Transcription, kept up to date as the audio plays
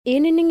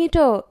Ini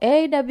ningito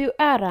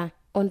AWR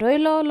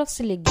Ondoilo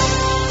Losiligi.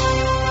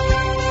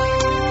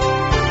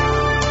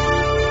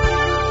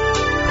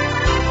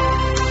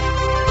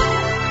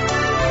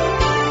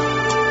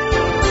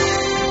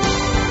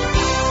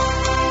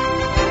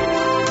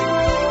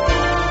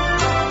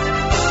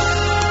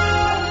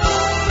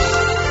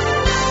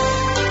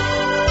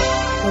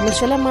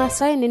 Oloshola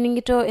Maasai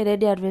niningito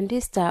eredi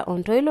Adventista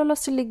Ondoilo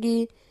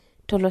Losiligi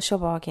tolosho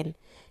pookin.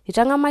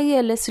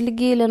 Itang'amayie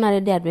Siligi le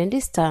naredi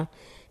Adventista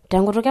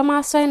tangutoke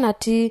Maasai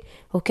nati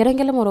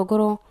okerengele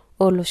Morogoro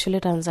olosho le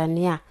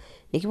Tanzania.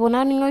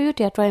 Nikipona ningoyu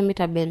tiatwa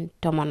emita ben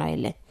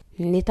tomonoile.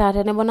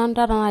 Nitate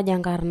nebonanta na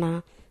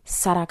jangarna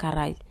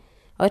Sarakarai.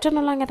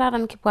 Oitono langeta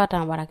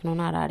nikipata barakino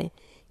narare.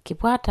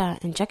 Kipata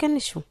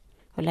enchakenishu.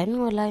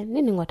 Olai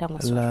niningota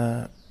ngoso.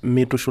 La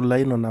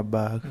mitushulaino na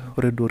bag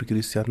oredur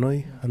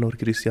kristianoi anor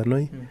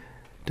kristianoi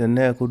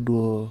tene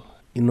kudu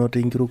inote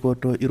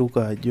ingirukoto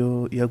iruka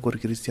ajo yagor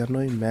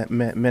kristianoi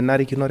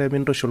menari kinore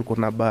mintoshul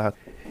kuna bag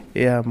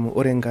ya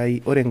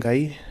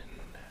orengai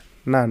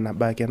na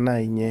bag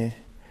na inye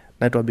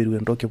naitobiru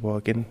entoki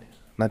pookin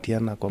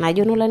natiana ko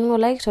najono laningo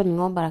like to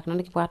ningo barakino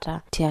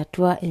nikipata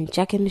tiatua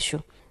enchakenishu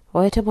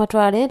oete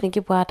motware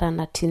nikipata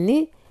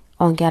natini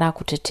ongera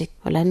kutiti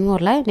olaningo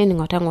lai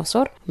niningota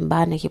ngosor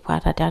mbane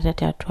kipata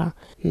tiatua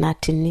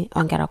natini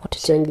ongera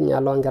kutiti chengi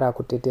nyalo ongera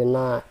kutiti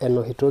na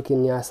eno hitoki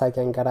ni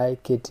asake ngara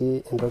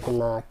kiti endoki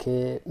na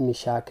ke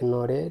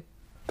mishakinore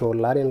to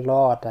larin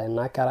lota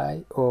na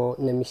karai o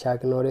ne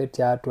mishakinore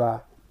tiatua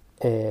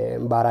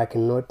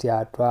barakino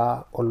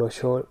tiatua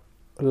olosho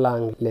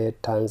lang le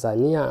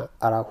Tanzania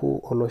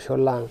arahu olosho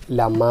lang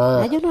lama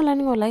najono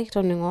laningo like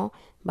to ningo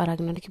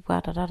barakino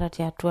nikipata tata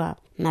tiatua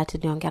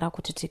natini ongera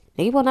kutiti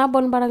nikipona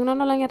bon barakino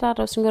no langeta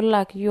to singolo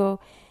lakiyo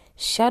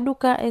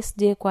Shaduka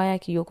SD kwa ya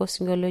kiyoko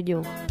singolo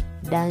jo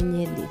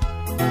Danieli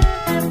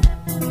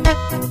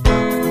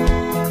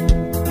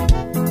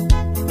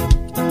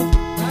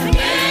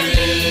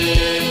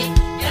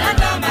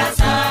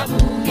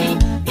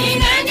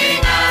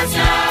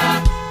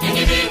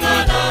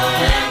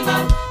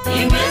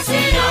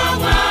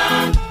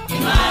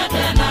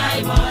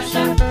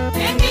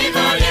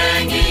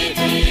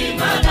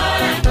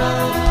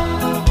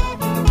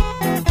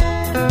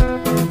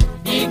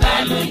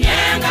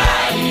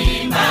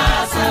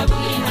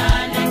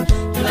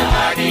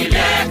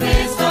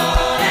Kristo,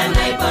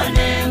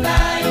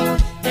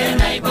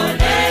 and I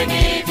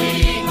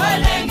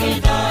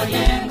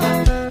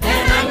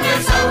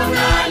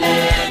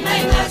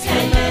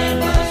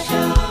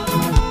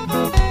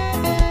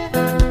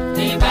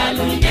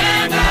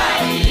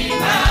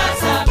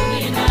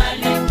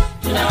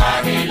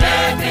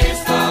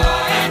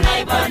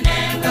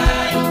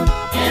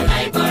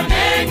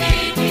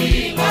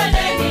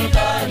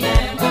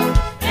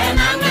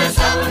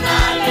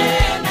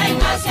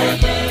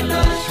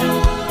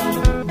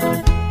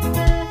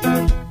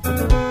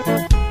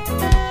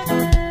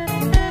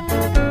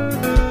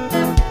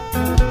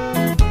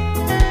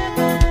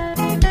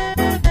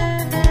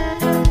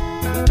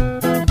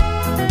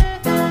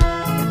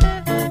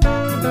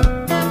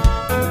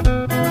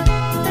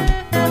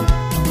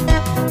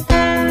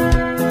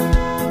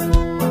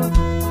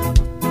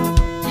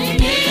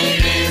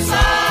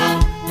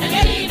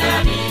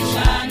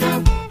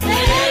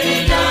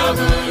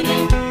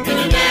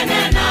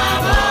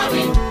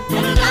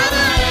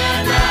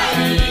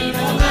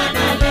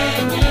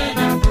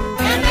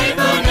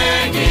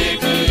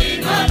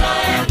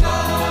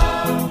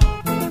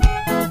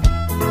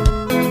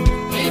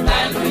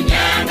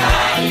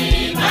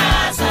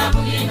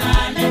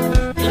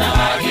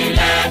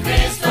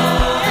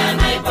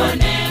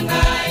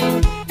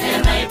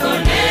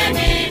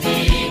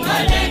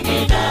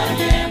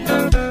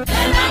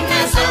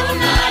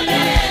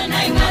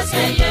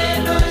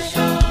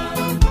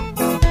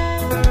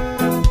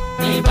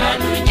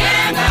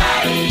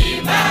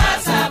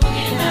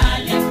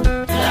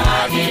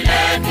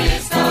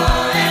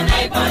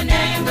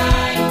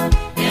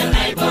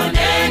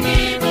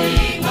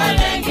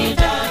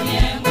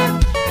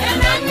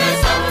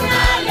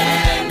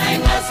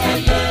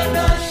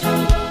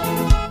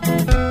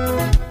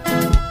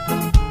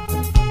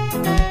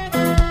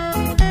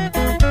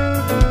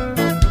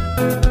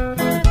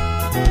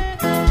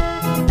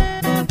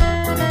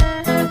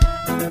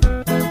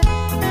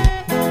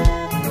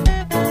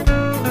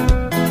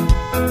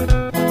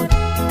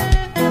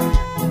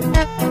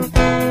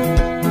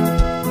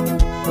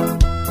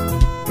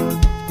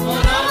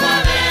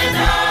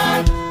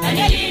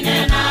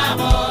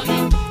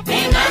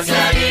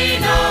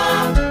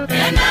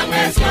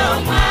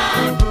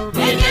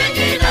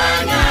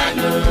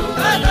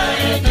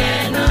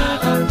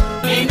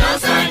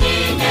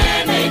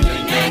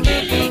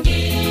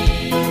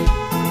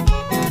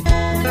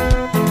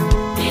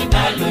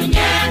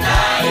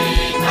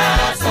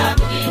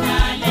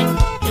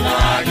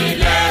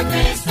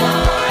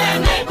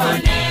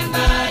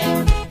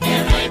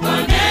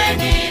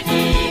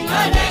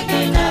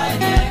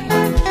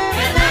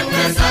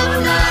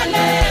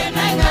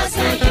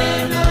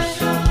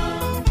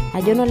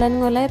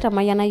olaningo lai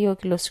tamayiana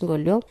yiok ilo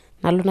singolio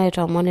nalo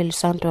naitoomon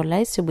Elisanto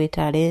lai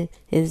siboitare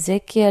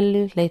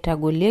Ezekiel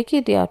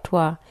laitagolieki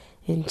tiatua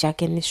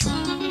enchakenisho.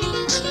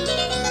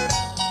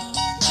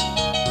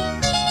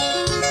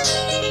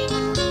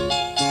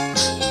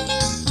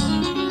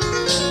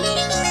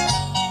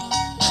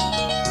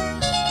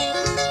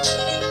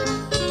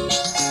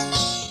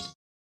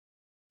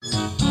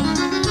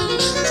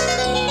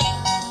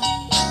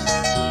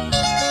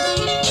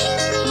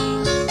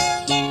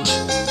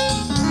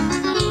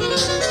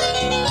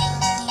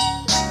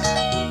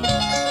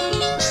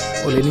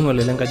 Oleningo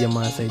lelenkaji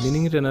Maasai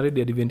lining'ito na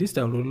Radio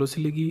Adventista ololo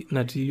siligi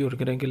natii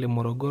orkerenke le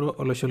Morogoro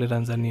olosho le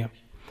Tanzania.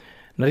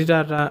 Natii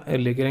taata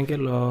ele kerenke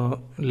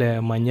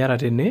le Manyara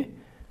tene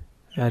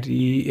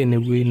natii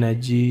enewueji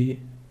naji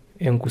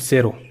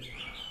Enkusero.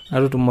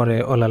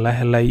 Natutumore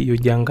olalahe lai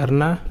oji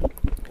enkarna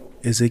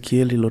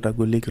Ezekiel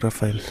ilotagolieki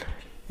Rafael.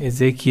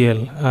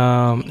 Ezekiel,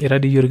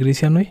 iradi iyie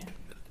orkirisianoi?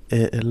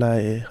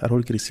 Elae ara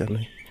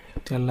orkirisianoi.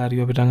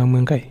 Tialari opitang'amu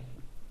Enkai?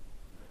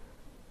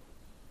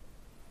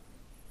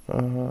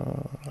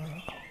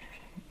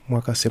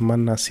 Mwaka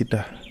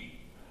 86.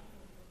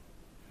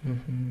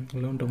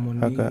 Londomoni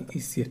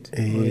isiet.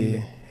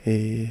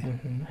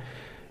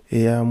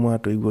 Amua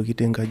toiwuoki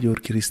tenkaji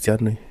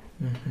orkirisianoi.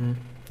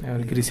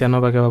 Orkirisiano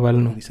apake papa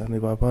lino? Orkirisianoi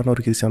papa na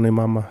orkirisianoi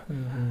mama.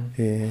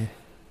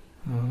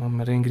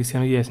 Metaa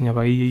enkirisiano yes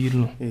nyapa yeyio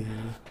lino.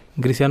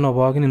 Enkirisiano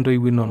pookin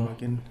intoiwuo inono.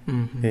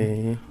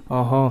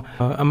 Oho,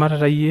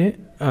 amatata yie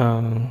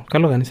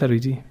kalo kanisa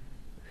toitii?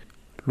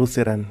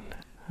 Lutheran.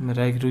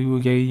 Metaa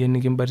kitoiwuoki akeyie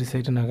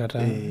nikimbatisai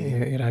tinakata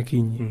ira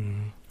kinyi.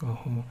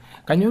 Oho.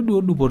 Kanyoo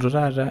duo dupoto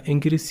taata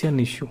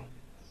enkirisianisho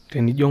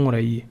tenijo ng'ura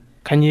yie?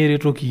 Kanyoo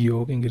eretoki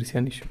yiok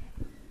enkirisianisho?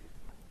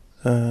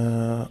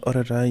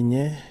 Ore taa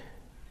inye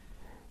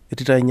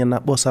etii taa inye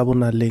nabo sapuk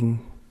naleng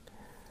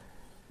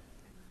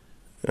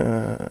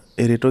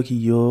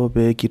eretoki yiok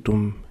pee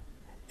kitum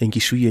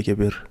enkishui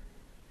ekeper.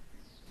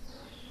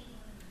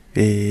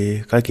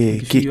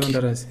 Kake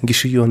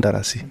enkishui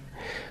ondarasi.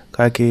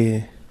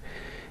 Kake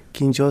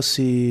kincho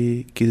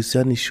si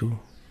kirisianisho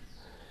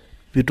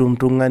pitum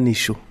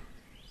tung'anisho.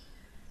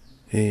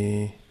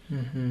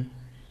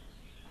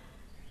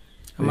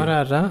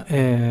 Amarata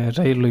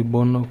eetae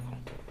iloibonok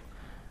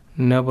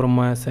nepu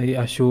irmaasai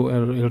ashu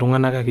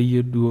iltung'anak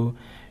akeyie duo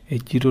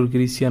ejito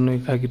orkirisianoi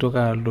kake itoki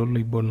alo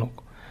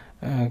loibonok.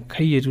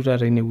 Kai etiu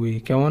taata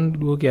inewueji? Kewon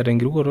duo kiata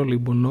enkirukoto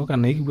loibonok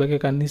anaa ikipuo ake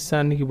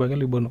kanisa nikipuo ake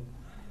loibonok?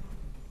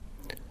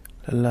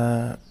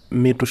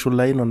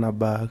 Mitushulaino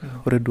nabo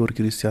ore duo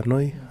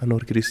orkirisianoi anaa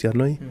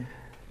orkirisianoi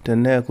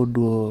teneeku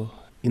duo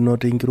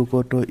inoto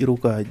enkirukoto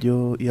iruko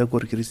ajo iaku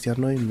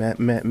orkirisianoi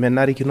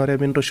menarikinore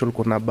mintushul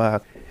kuna baa.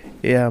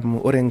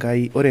 Ore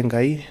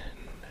Enkai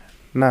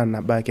naa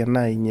nabo ake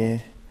naa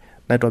inye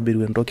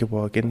naitobiru entoki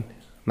pookin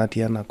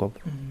natii enakop.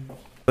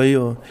 Kwa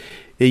hiyo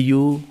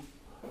eyieu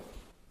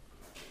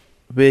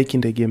pee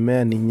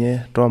kintegemea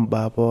ninye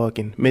tombaa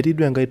pookin. Metii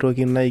duo enkai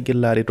toki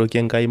naigil aretoki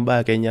Enkai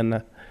mbaa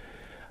enyenak.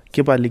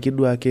 Kipaliki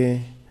duo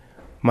ake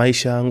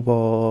maisha ang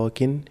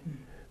pookin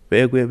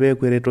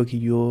peeku eretoki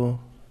yiok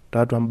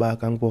tiatua mbaa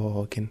ang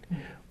pookin.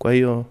 Kwa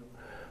hiyo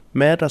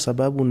meeta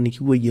sababu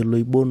nikipuoyie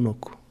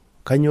loibonok.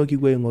 Kanyoo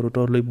kipuo aing'oru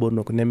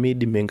tooloibonok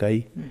nemeidim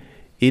Enkai.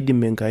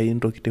 Idim Enkai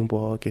intokitin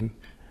pookin.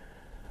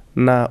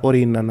 Na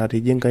ore ina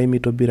natejo Enkai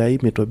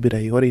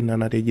mitobirai. Ore ina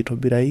natejo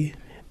itobirai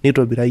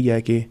nitobirai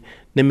ake.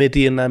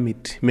 Nemetii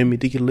enamit,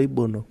 memitiki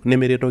loibonok,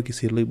 nemeretoki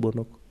sii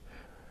loibonok.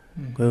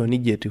 Kwa hiyo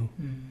nijia etiu.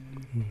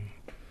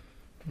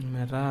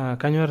 Metaa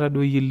kanyoo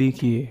taduo iyie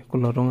iliki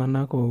kulo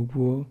tung'anak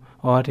oopuo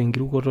oota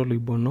enkirukoto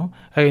loibonok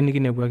kake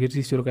nikinepu ake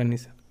etii sii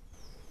kanisa?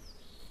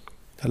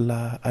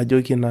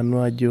 Ajoki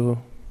nanu ajo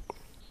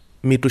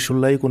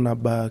mitushulai kuna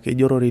baa.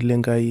 Kejo ororei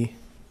lenkai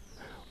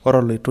ore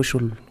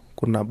oloitushul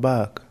kuna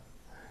baa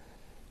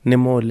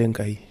neme ole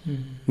Enkai.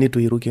 Nitu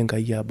iruki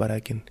Enkai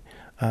abarakin.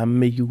 Amu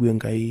meyieu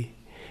Enkai.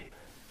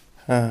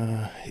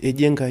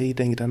 Eji Enkai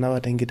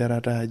tenkitanapa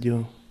tenkiterata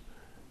ajo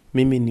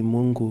mimi ni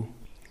Mungu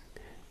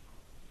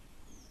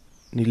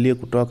nilie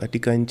kutoka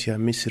katika nchi ya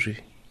Misri.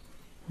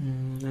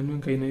 Nanu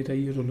Enkai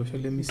naitayio tolosho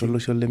le Misri.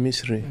 Tolosho le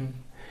Misri.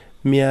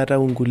 Miata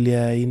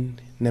unguliain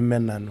neme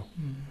nanu.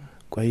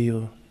 Kwa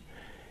hiyo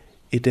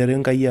iteru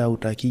Enkai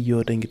autaki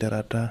yiok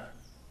tenkiterata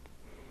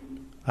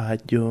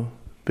ajo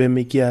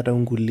pemikiata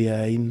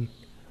unguliain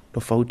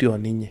tofauti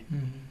oninye.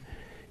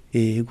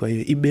 Kwa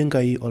hiyo ibe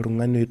Enkai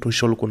oltung'ani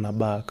oitushul kuna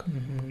baa.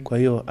 Kwa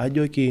hiyo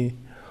ajoki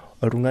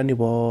oltung'ani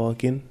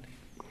pookin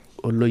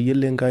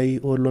oloyiolo Enkai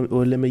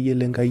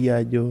olemeyiolo Enkai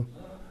ajo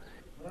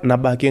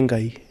nabo ake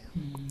Enkai.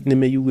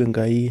 Nemeyieu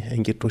Enkai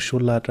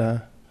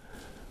enkitushulata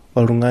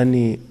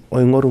oltung'ani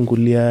oing'oru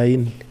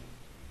nkuliain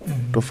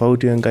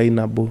tofauti Enkai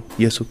nabo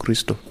Yesu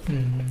Kristo.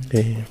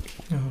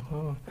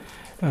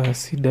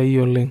 Sidai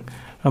oleng.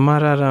 Amaa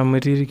taata amu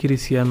etii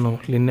irkirisiano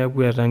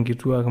linepu eeta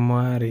nkituak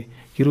maare.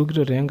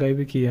 Kirukito taa Enkai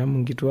pikiam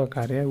nkituak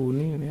are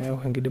uni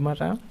neyau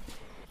enkidimata?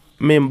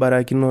 Mee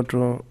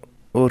mbarakinoto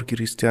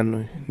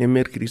orkirisianoi, neme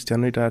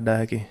irkirisianoi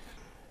taadake.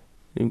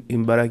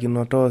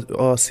 Imbarakinoto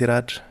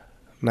oosirat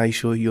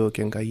naishoo yiok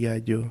Enkai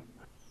ajo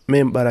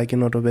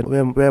membarakinoto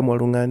peemo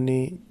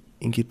oltung'ani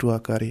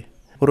inkituak are.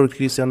 Ore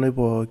orkristianoi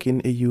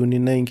pookin eyieuni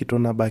naa enkitok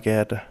nabo ake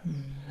eeta.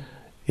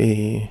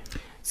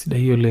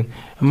 Sidai oleng.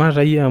 Amaa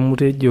taa iyie amu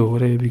tejo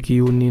ore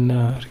pikiuni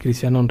naa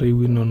irkristiano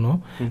ontoiwuo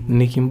inonok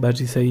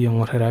nikimbatisai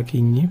eng'or ira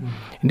kinyi.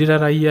 Indim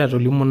taa iyie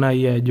atolimu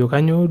naaji ajo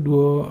kanyioo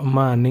duo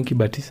maana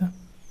enkibatisa?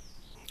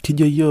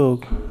 Kijo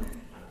yiok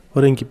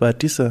ore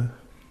enkibatisa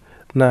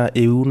naa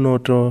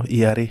eunoto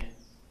iare.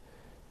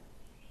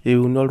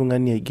 Euni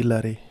oltung'ani aigil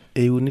are.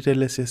 Euni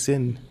tele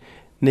sesen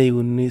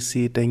neuni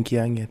sii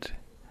tenkiyang'et.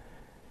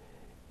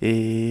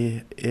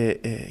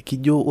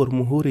 Kijo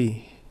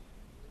ormuhuri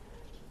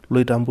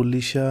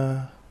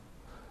loitambulisha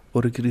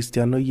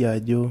orkristianoi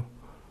ajo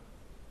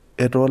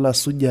etaa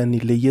olasujani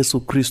le Yesu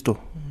Kristo.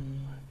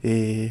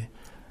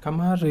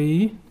 Kamaa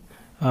toi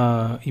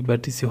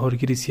ibatisi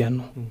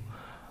orkristiano.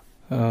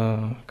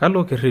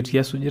 Kalo kerreti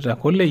esujita,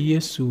 kole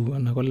Yesu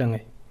ana kole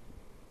ng'ae?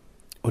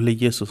 Ole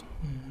Yesu.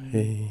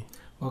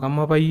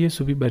 Okamaa apa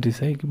Yesu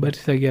pibatisai,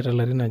 kibatisaki eeta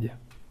larin aja?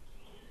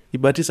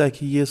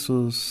 Ibatisaki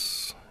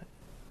Yesus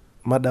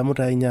madamu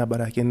taa ninye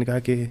abarakin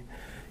kake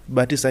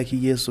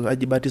ibatisaki Yesu,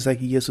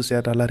 ibatisaki Yesus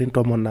eeta larin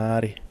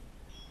 12.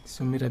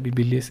 Isomita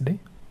Biblia esidai?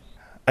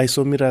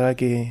 Aisomita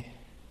kake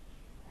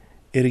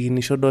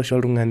erikinisho doo oshi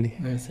oltung'ani.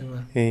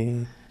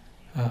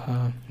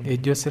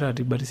 Ejo sirat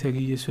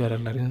ibatisaki Yesu eeta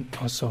larin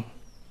osom.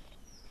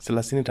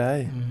 30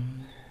 taa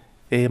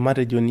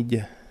matejo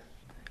nijia.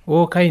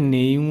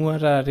 Kaine ing'ua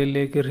taata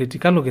ele kerreti,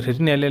 kalo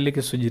kerreti naa ele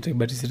likisujita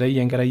ibatisitai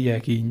enkerai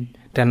akinyi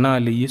tenaa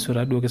le Yesu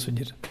taduo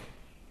kisujita.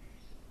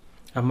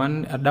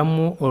 Aman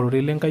adamu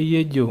orore lenkai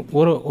ejo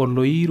ore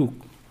oloiruk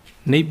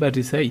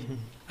neibatisai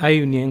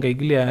aiuni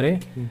enkaigili are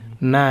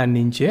naa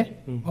ninche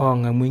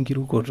oong'amu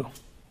enkirukoto.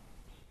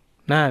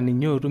 Naa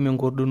ninye otum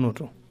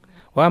enkordunoto.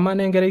 Waama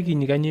naa enkerai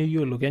kinyi kanyoo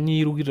eyiolo, kanyoo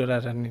irukito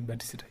taata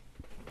neibatisitai?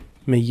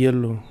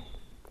 Meyiolo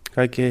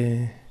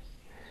kake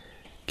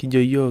kijo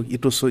yiok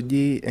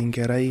itusuji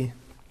enkerai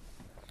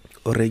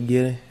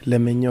oregie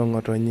lemenye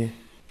ng'otonye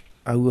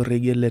au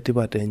oregie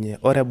letipat enye.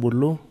 Ore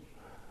ebulu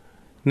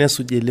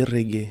nesuj ele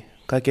regie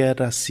kake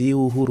eeta sii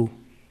uhuru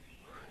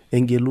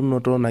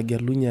engelunoto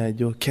nagelunye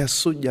ajo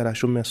kesuj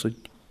arashu mesuj.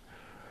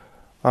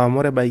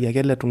 Ore ebaiki ake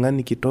ele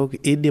tung'ani kitok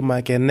idim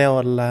ake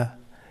neola,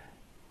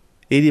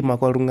 idim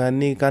ake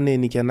oltung'ani kanaa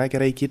enikena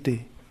kerai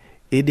kiti,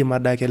 idim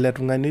adake ele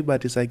tung'ani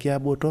oibatisaki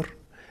abotor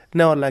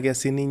neola ake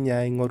sininye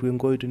aing'oru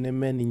enkoitoi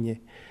neme ninye.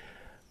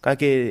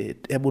 Kake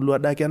ebulu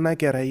adake ena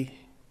kerai,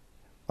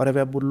 ore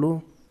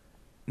peebulu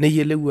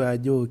neyiolou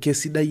ajo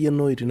kesidai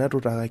ena oitoi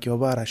natuutakaki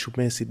apa arashu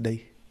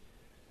meesidai.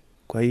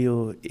 Kwa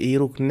hiyo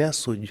iruk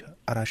nesuj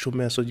arashu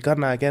mesuj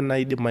kanaake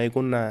naidim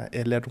aikuna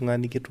ele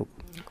tung'ani kitok.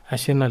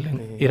 Ashe naleng.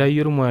 Ira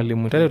iyie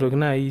ormwalimu, taretoki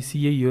naaji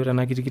siyie iyiook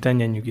tena kiti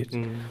kitanyanyukiet.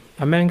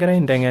 Amaa enkerai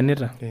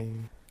inteng'enita?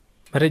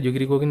 Matejo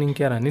kirikokini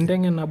nkera,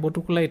 ninteng'en nabo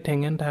tukul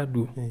aiteng'en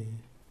taaduo.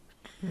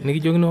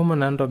 Nikijokini homo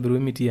naa ntobiru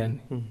emitiani.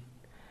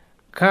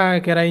 Kaa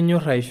kerai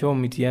inyorr aishoo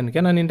mitiani?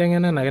 Kena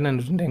ninteng'ena enaa kena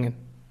nitu inteng'en?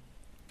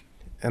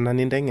 Ena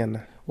ninteng'ena.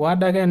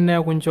 Waadake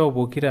neeku nchoo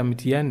pokira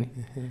mitiani.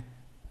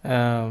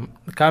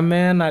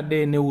 Kameena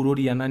de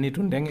neurori ena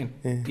nitu inteng'en.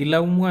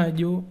 Ilaumu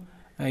ajo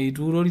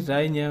ituurori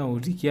taa ninye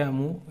aotiki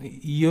amu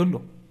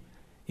iyiolo.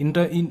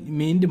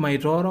 Miindim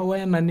aitooro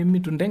wena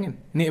nemitu inteng'en?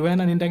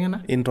 Wena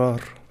ninteng'ena?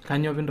 Intoorr.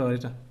 Kanyoo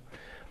pintoorita?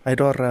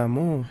 Aitorr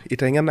amu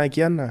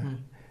iteng'enaki ena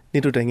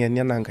nitu iteng'eni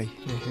ena nkae.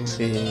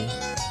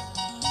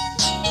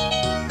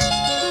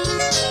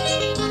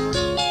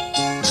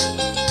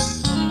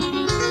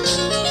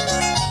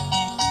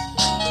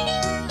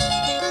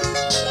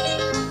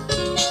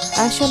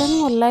 Ashe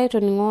olainining'o lai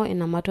toning'o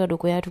ina matua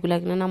dukuya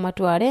tukilakino ina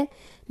matua are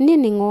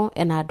nining'o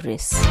ena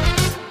address.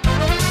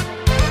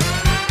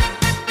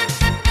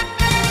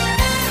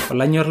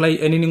 Olanyor lai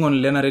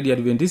enining'oni lena Radio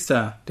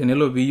Adventista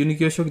tenelo piiyieu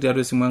nikioshoki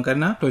tiatua esimu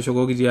enkarna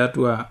tooshokoki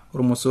tiatua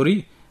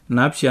ormosori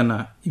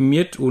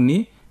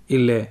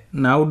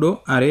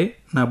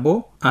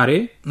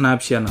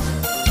 7536921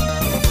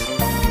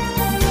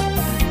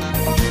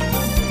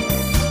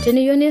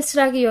 Teniyieu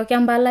nisiraki yiok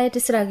empalai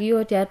tisiraki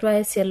yiok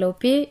tiatua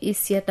SLP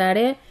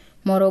isietare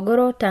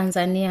Morogoro,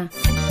 Tanzania.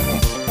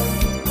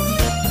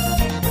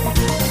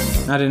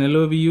 Na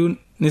tenelo piiyieu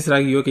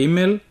nisiraki yiok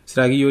email,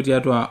 siraki yiok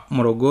tiatua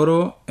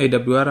Morogoro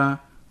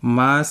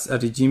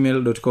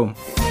awr@gmail.com.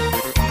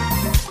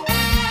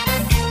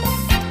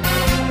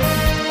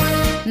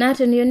 Na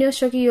teniyieu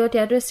nioshoki yiok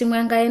tiatua esimu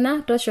enkaina,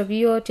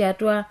 toshoki yiok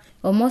tiatua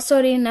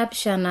ormosori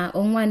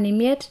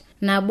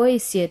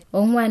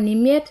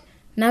 745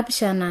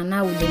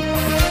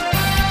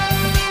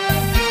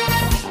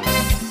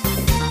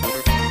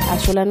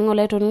 Ashe olainining'o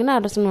lai toning'o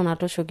naa tosino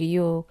natoshoki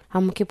yiok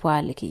amu kipuo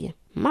aalikiye.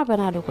 Mape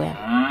naa dukuya.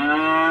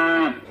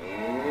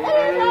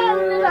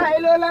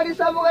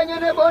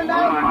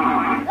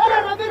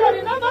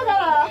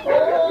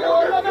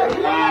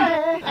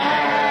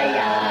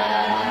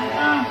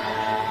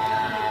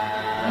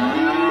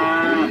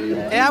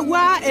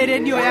 Eyaua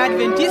eredio ya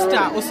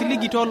Adventista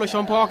osiligi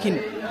tooloshon pookin.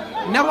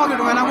 nepooki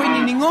iltung'anak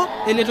oinining'o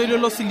ele toilo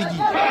losiligi.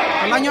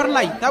 Olanyor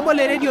lai,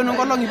 tabolo eredio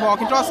nonkolong'i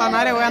pookin toosan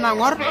are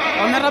wenang'or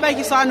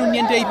ometabaiki saa uni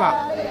enteipa.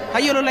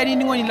 Tayiolo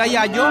lainining'oni lai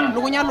ajo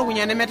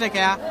lukunya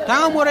nemetekeya.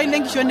 Tang'amu oroi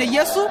lenkishon e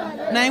Yesu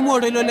naimu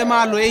oltoilo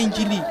lemaalo e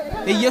Injili.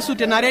 E Yesu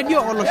tena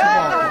redio olosho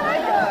pookin.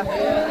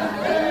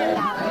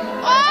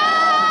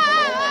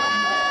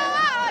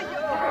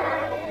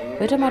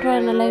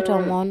 Wetematware na lai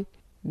tomon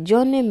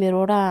John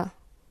Mirora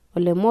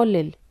ole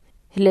molel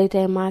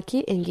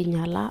ileitaimaki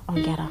enkinyala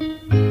onkera.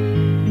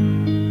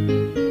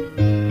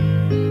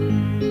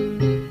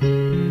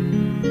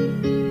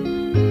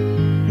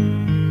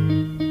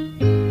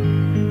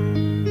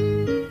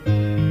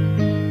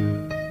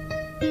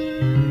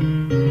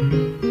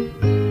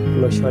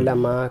 Olosho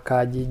lemaa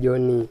kaji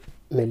John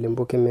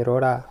Melimbuki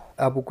Mirora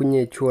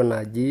apukunye chuo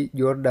naji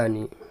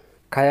Jordani.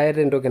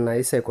 Kayaita entoki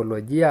naji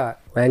saikolojia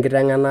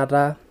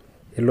wenkiteng'enata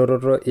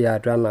elototo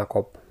iatua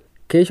enakop.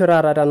 Keisho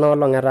taata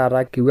tenaolong'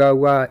 etaata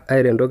kipuo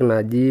airo entoki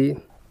naji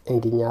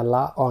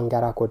enkinyala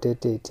oonkera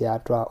kutiti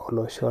tiatua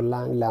olosho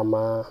lang'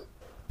 lemaa.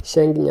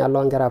 Isho enkinyala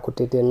oonkera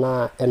kutiti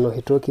naa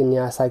enoshi toki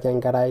niasaki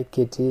enkerai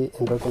kiti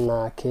entoki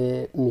naa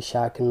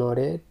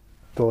kemishiakinore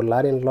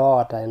toolarin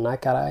loota ina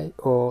kerai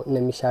o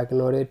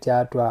nemishiakinore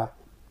tiatua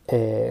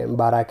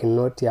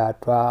mbarakinot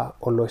tiatua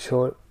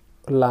olosho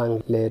lang'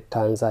 le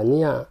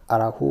Tanzania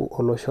arashu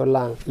olosho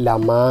lang'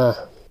 lemaa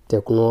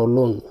tekuna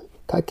olong'i.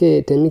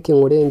 Kake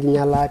teniking'uraa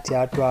enkinyala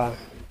tiatua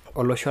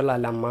olosho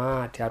lang'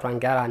 lemaa tiatua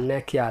nkera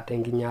nekiata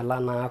enkinyala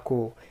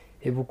naaku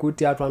epuku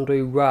tiatua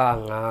ntoiwuo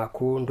ang'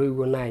 aaku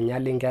ntoiwuo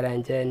nainyal inkera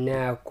enche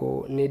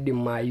neaku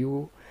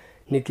nidimayu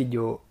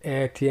nikijo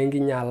etii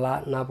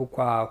enkinyala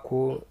napuku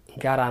aaku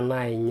nkera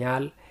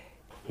nainyal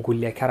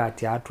nkulie kera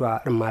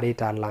tiatua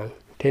irmareita lang'.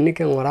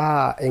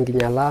 Teniking'uraa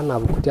enkinyala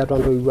napuku tiatua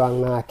ntoiwuo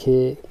ang' naa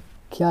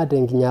kiata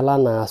enkinyala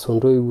naas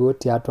ntoiwuo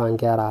tiatua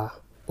nkera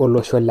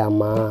olosho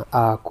lemaa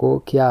aaku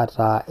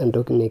kiata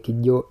entoki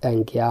nikijo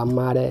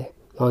enkiamare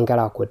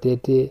oonkera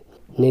kutiti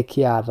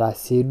nikiata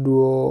sii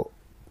duo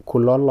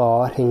kulo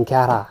loor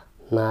inkera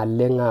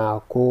naaleng'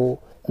 aaku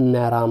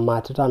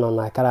meramatita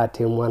nena kera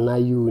temua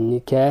nayiuni.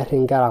 Keer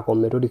inkera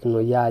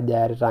ometorikinoyu ajo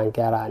eerita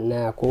nkera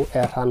neaku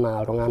eer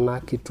anaa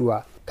iltung'anak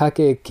kituak.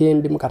 Kake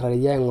kiindim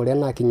katareyia aing'ura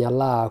ena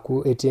kinyala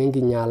aaku etii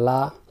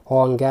enkinyala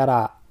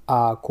oonkera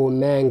aaku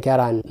mee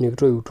nkera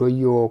nikitoiutuo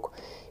yiok,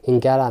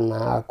 inkera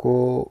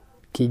naaku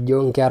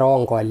kijo nkera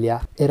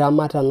onkolia.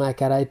 Iramat ena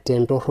kerai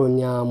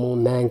tentorroni amu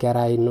mee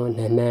enkerai ino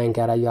nemee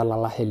enkerai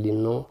olalashe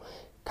lino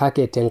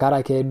kake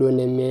tenkaraki duo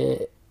neme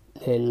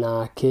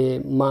naake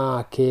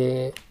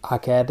maake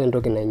akeeta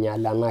entoki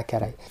nainyal ena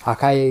kerai.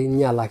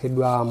 Akainyal ake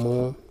duo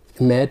amu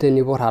meeta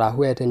enipurr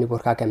arashu eeta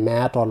enipurr kake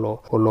meeta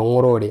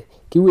olong'orore.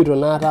 Kiwuito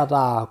naa taata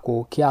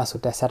aaku kiasu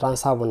teseta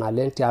sapuk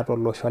naleng' tiatua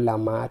olosho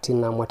lemaa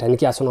tina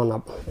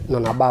tenikiasu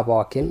nena baa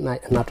pookin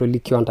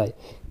natolikio ntae.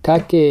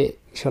 Kake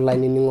isho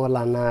lainining'o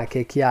lang' naa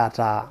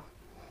kiata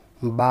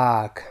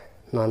mbaa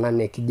nena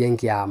nekijo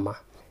enkiama.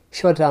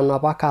 Isho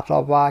tenapa kata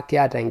apa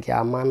kiata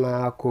enkiama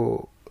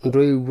naaku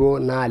ntoiwuo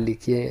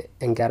naaliki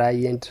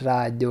enkerai entito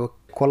ajo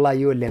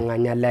kolai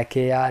oleng'ania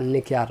lekiya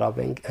nikiata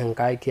apa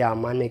enkae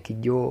kiama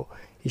nekijo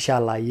isho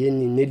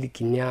alayieni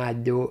nelikini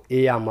ajo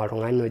iyam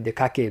oltung'ani oje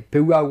kake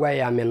pepuo aapuo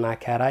aayam ina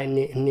kerai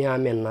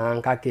niyami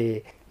naa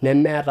kake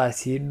nemeeta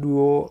sii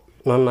duo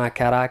nena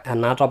kera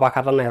enaata apa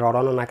kata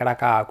nairoro nena kera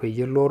aaku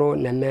eyioloro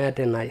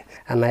nemeeta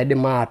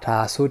enaidim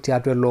ataasu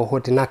tiatua ele osho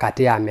tina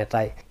kata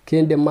iyamitai.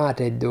 Kiindim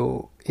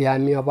aatejo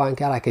iyami apa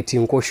nkera kiti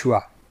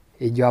nkoshua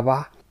ejo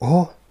apa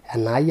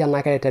enaai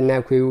ena kerai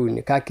teneeku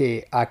euni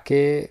kake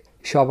ake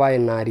isho apa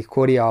ina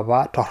rikore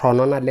apa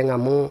torrono naleng'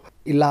 amu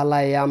ilo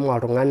ayam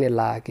oltung'ani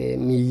laa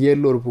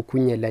miyiolo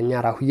orpukunye lenye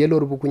arashu iyiolo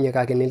orpukunye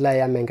kake nilo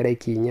ayam enkerai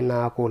kinyi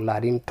naaku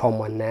ilarin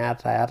 10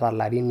 eeta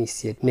ilarin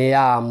 5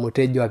 niyam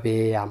tejo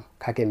piiyam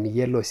kake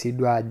miyiolo sii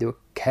duo ajo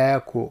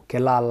keeku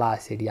kilo alo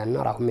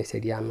aserianu arashu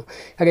meserianu.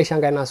 Kake isho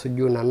enkai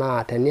nasuju ina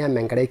naa teniyam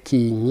enkerai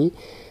kinyi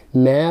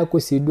meeku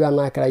sii duo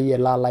ena kerai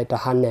elo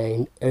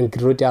aitahan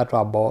enkitok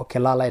tiatua boo,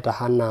 kilo alo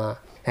aitahan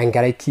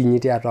enkerai kinyi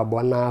tiatua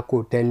boo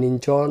naaku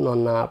tenincho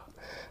nena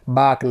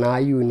baak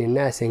naayiuni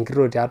nees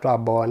enkitok tiatua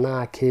boo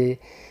naa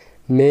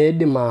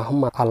meidim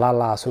ashomo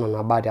alo aasu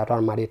nena baa tiatua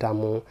irmareita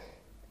amu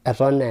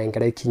eton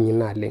enkerai kinyi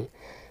naleng'.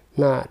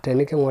 Naa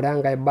teniking'uraa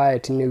enkae bae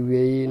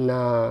tinewuei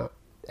naa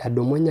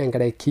edumunye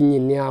enkerai kinyi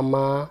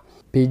niamaa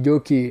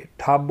piijoki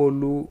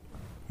tabolu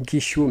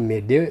nkishu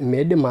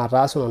meidim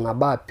ataasu nena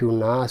baa piu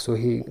naas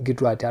oshi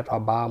nkituak tiatua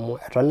boo amu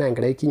eton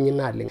enkerai kinyi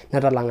naleng'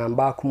 netalang'a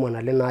mbaa kumok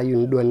naleng'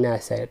 naayiuni duo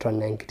nees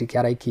eton enkiti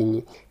kerai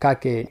kinyi.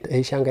 Kake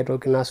isho enkae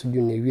toki nasuju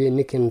inewuei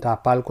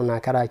nikintapal kuna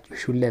kera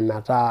shule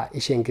metaa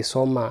isho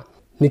enkisoma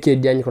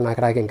nikediany kuna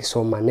kera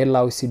enkisoma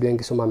nilau sii duo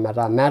enkisoma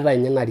metaa meeta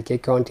ninye narikie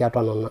keon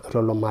tiatua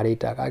lelo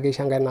mareita. Kake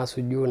isho enkae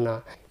nasuju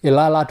ina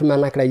ilo atum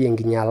ena kerai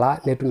enkinyala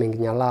netum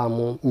enkinyala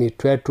amu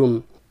mitu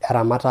etum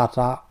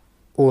eramatata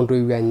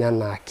oontoiwuo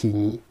enyenak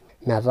kinyi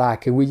metaa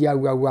kepuoi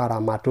aapuo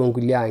aramat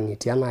toonkulie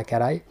ang'itie ena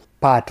kerai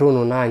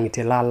paatono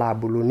naang'itie lala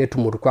abulu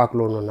netum orkuak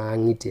loono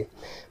naang'itie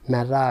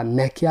metaa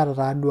mekiata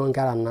taaduo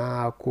nkera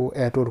naaku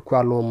eeta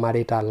orkuak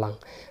loomareita lang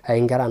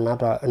nkera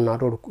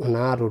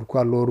naata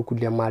orkuak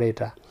loorkulie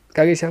mareita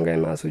kake isho enkai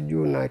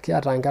nasuju naa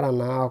kiata nkera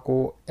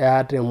naaku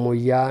eata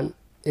emoyian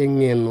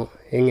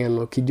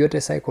eng'eno kijo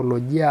te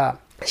saikolojia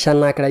isho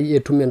ena kerai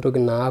etum entoki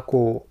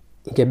naaku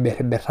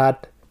nkeberberat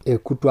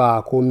ekutu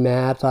aaku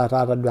meeta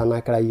taata duo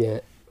ena kerai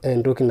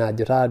entoki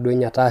najo taata duo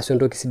nyataasa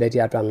entoki sidai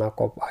tiatua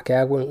enakop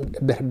keeku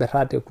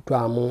berberat ekutu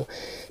amu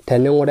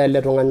tening'uraa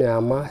ele tung'ani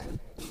oyama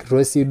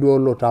kitok sii duo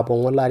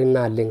lotapong'o larin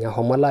naaleng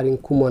ehomo larin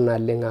kumok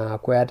naleng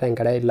aaku eeta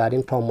enkerai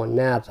ilarin 10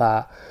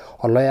 neeta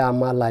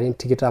oloyama larin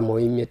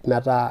 25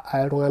 metaa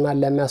iltung'anak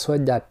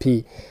lemesuja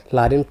pii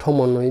larin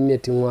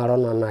 15 ing'uaro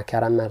nena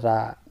kera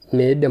metaa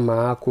meidim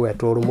aaku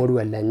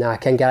etoormoruo lenye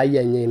ake enkerai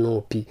enye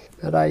ino pii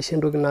metaa isho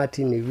entoki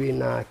natii inewueji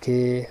naa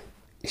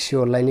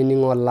isho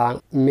olainining'o lang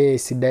mee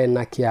sidai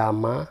ina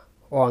kiama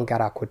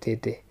oonkera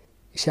kutitik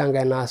isho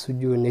enkai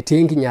naasuju netii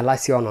enkinyala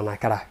sii onena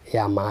kera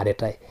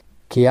iamaaritai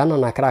kiya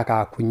nena kera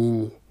kaa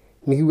kunyinyi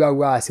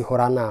nikipuo aas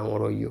hora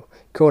naang'oroyio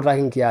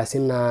kiutaki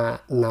nkiasin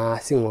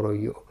naasi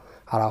ng'oroyio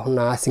arashu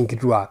naasi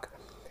nkituak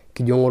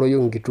kijo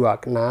ng'oroyio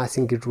nkituak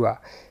naasi nkituak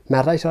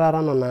metaa isho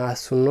taata nena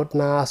asunot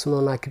naasu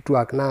nena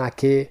kituak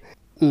naake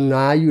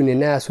naayuni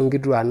neasu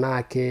nkituak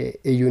naake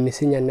eyuni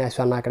sinye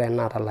neasu ena kerai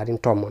naata larin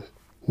 10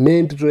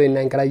 meentito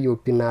ina enkerai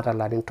opi naata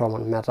larin 10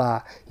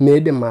 metaa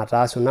meidim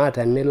ataasu naa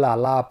tenelo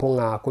alo apong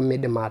aaku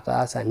meidim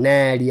ataasa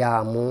neeri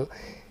amu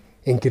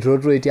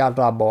enkitotoi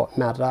tiatua boo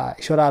metaa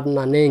isho taata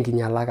ina naa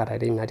enkinyala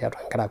kata ina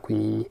tiatua nkera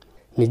kunyinyi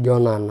nijo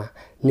nana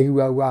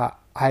nikipuo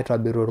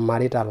aitobiru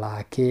irmareita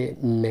laake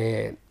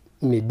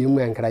midimu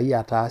enkerai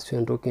ataasu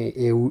entoki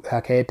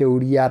keeta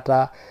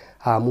euriata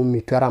amu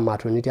mitu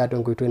eramatuni tiatua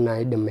enkoitoi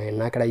naidim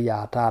ina kerai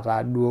ataa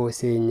taaduo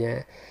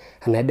siinye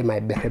enaidim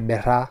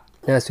aiberibera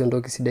neasu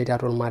entoki sidai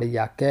tiatua ormarei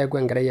keeku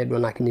enkerai duo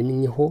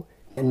nakinining'isho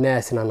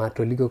neas ina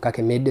natolikio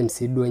kake meidim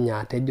sii duo ninye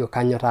atejo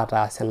kanyor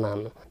ataasa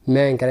nanu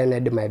mee enkerai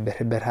naidim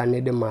aiberibera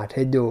neidim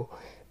atejo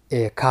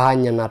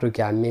kaany ena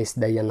toki amu mee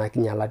sidai ena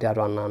kinyala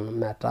tiatua nanu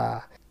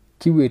metaa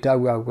kipuoito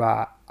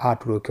apuo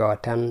aturoki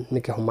oten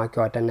nikihumaki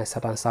oten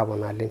eserian sapuk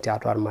naleng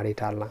tiatua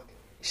irmareita lang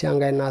isho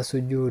enkai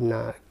nasuju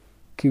na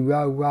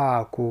kipuo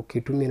aaku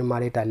kitum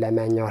irmareita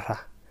lemenyorra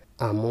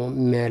amu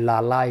melo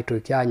alo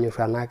aitoki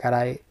anyorru ena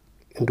kerai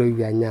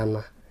intoiwuo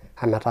enyenak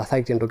amu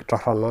etaasaki entoki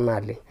torrono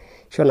naleng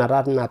isho na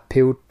taata ina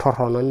peu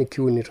torrono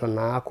nikiunito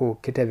naaku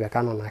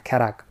kitipika nena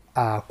kera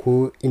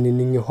aaku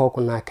inining'isho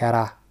kuna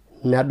kera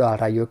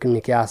nedolta yiok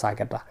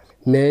nikiasakita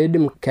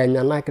meidim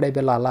kenya ena kerai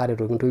peelo alo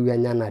aretoki intoiwuo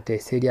enyenak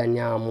teseriani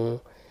amu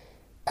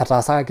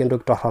etaasakaki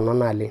entoki torrono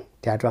naleng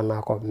tiatua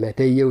enakop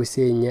metaa eyieu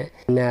siinye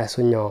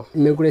neasu nyoo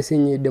mekure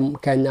siinye idim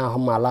kenya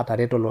ahomo alo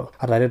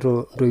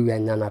atareto intoiwuo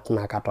enyenak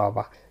tinakata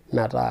apa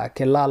metaa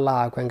kelo alo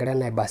aaku enkerai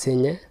naiba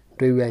siinye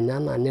intoiwuo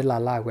enyenak nelo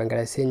alo aaku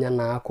enkerai siinye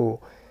naaku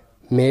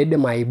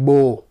meidim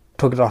aiboo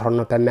toki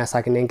torrono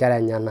pemeesakini inkera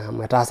enyenak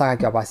amu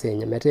etaasakaki apa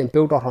siinye metaa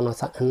empeu torrono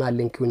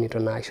naleng kiunito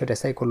naa isho te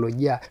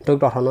saikolojia entoki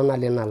torrono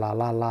naleng nalo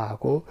alo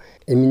aaku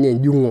eminye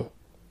enjung'o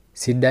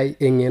sidai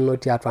eng'eno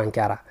tiatua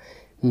nkera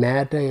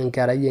meeta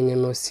enkerai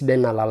eng'eno sidai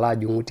nalo alo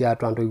ajing'u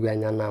tiatua intoiwuo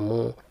enyenak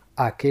amu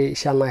ake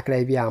isho ena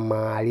kerai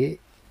piamaari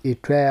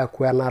itu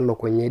eeku ena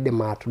lukunya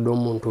idim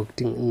atudumu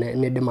ntokiting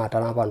nidim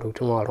atanapa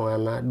ntokiting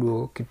oltung'anak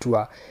duo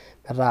kituak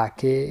metaa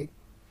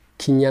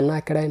kinyi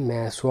ena kerai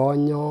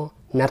meesonyo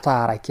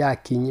netaaraki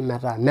akinyi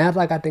metaa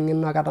meeta kata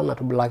eng'eno akata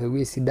natubulaki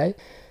ewueji sidai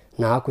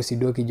naaku sii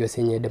duo kijo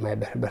siinye idim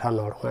aiberibera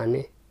anaa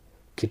oltung'ani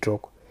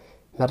kitok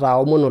metaa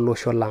omon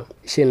olosho lang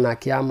isho ina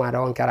kiamare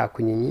oonkera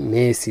kunyinyi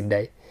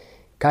meesidai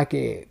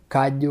kake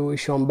kajo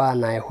isho mbaa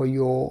naiho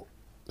yiok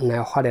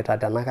naihorita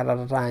tenakata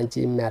taata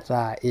nji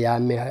metaa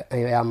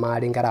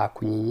iamaari nkera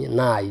kunyinyi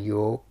naa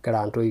yiok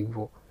kira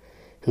ntoiwuo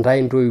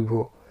ntae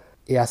ntoiwuo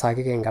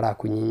iasakiki nkera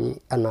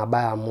kunyinyi ena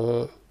baye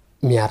amu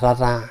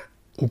miatata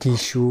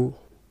nkishu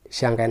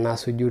isho enkai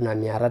nasuju na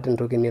miatata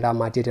entoki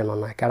niramatie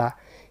nena kera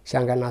isho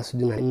enkai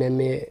nasuju na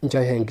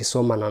neminchosho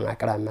enkisuma nena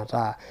kera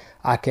metaa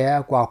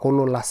akeeku ake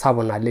olola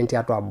sapuk naleng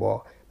tiatua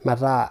boo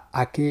metaa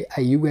ake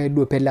ayieu ake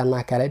duo pelo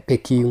ena kerai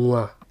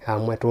pekiing'ua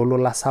amu etaa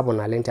olola sapuk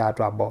naleng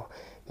tiatua boo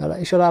metaa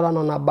isho taata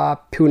nena baa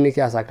piu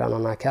nikiasakita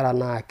nena kera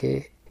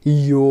naake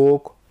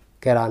iyiok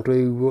kira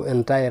ntoiwuo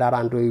entae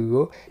irara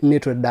ntoiwuo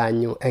nitu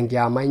idanyu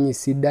enkiama inyi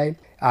sidai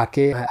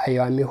ake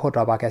ayamisho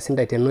apa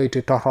sintae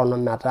tenoitoi torrono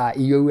metaa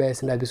iyieu ake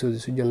sintae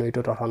piisujisuj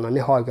enoitoi torrono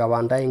nihooki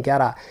apa ntae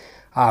nkera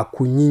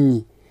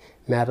aakunyinyi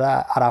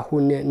metaa arashu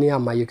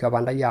niamayioki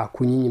apa ntae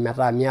aakunyinyi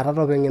metaa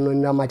miatata apa eng'eno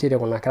niramatiere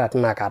kuna kera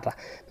tinakata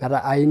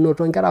metaa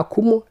ainoto nkera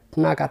kumok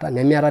tinakata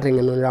nemiatata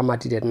eng'eno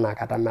niramatiere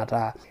tinakata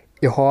metaa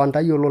ihoo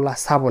ntae olola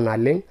sapuk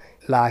naleng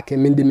laake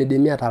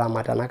mindimidimi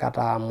ataramat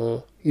tenakata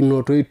amu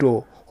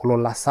inotoito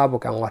olola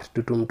sapuk eng'or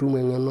tutumutumu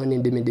eng'eno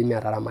nindimidimi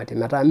ataramatie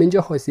metaa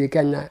minchosho sii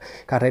kenya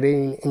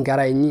karrere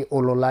inkera inyi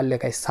olola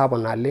likae sapuk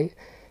naleng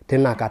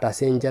tinakata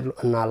siinche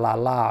nalo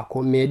alo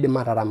aaku meidim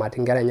ataramat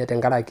inkera enye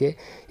tenkarake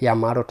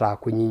iamaaroto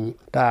aakunyinyi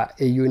taa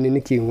eyiuni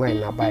nikiing'ua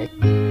ina baye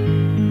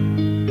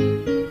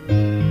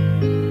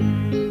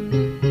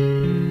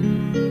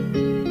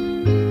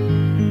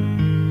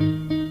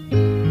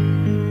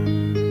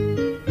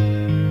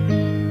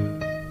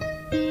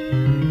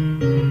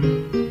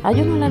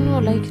ajo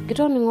nalani like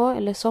kitoningo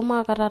ele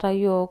soma katata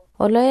yo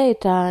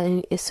oloita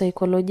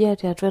psychology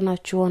tiatua ena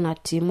chuo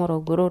natii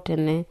Morogoro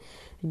tene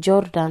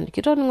Jordan.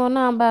 Kitoningo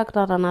namba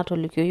katata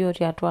natolikio yo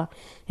tiatua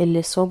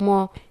ele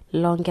somo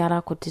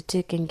longera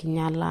kutitik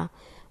enkinyala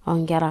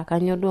ongera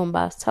kanyodo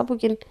mba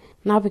sabukin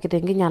napikite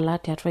enkinyala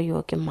tiatua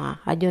yo kima.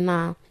 Ajo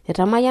na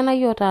etamayana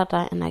yo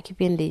tata ena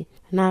kipindi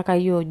na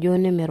kayo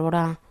jone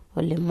merora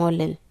ole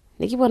molel.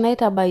 Nikipo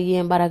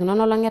naitabaye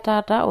barakinono lange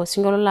tata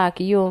osingolo la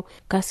kiyo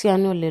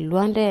kasiani ole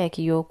luande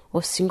kiyo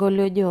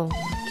osingolo jo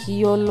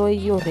kiyolo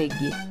yo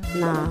regi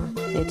na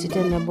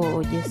etitenebo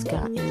o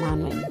Jessica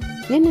Emmanuel.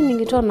 Nini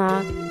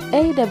ningitona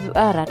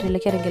AWR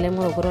telekerengele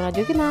Morogoro na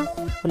jokina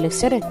ole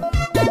sere.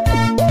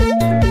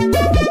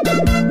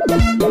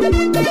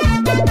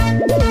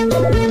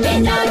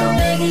 Ella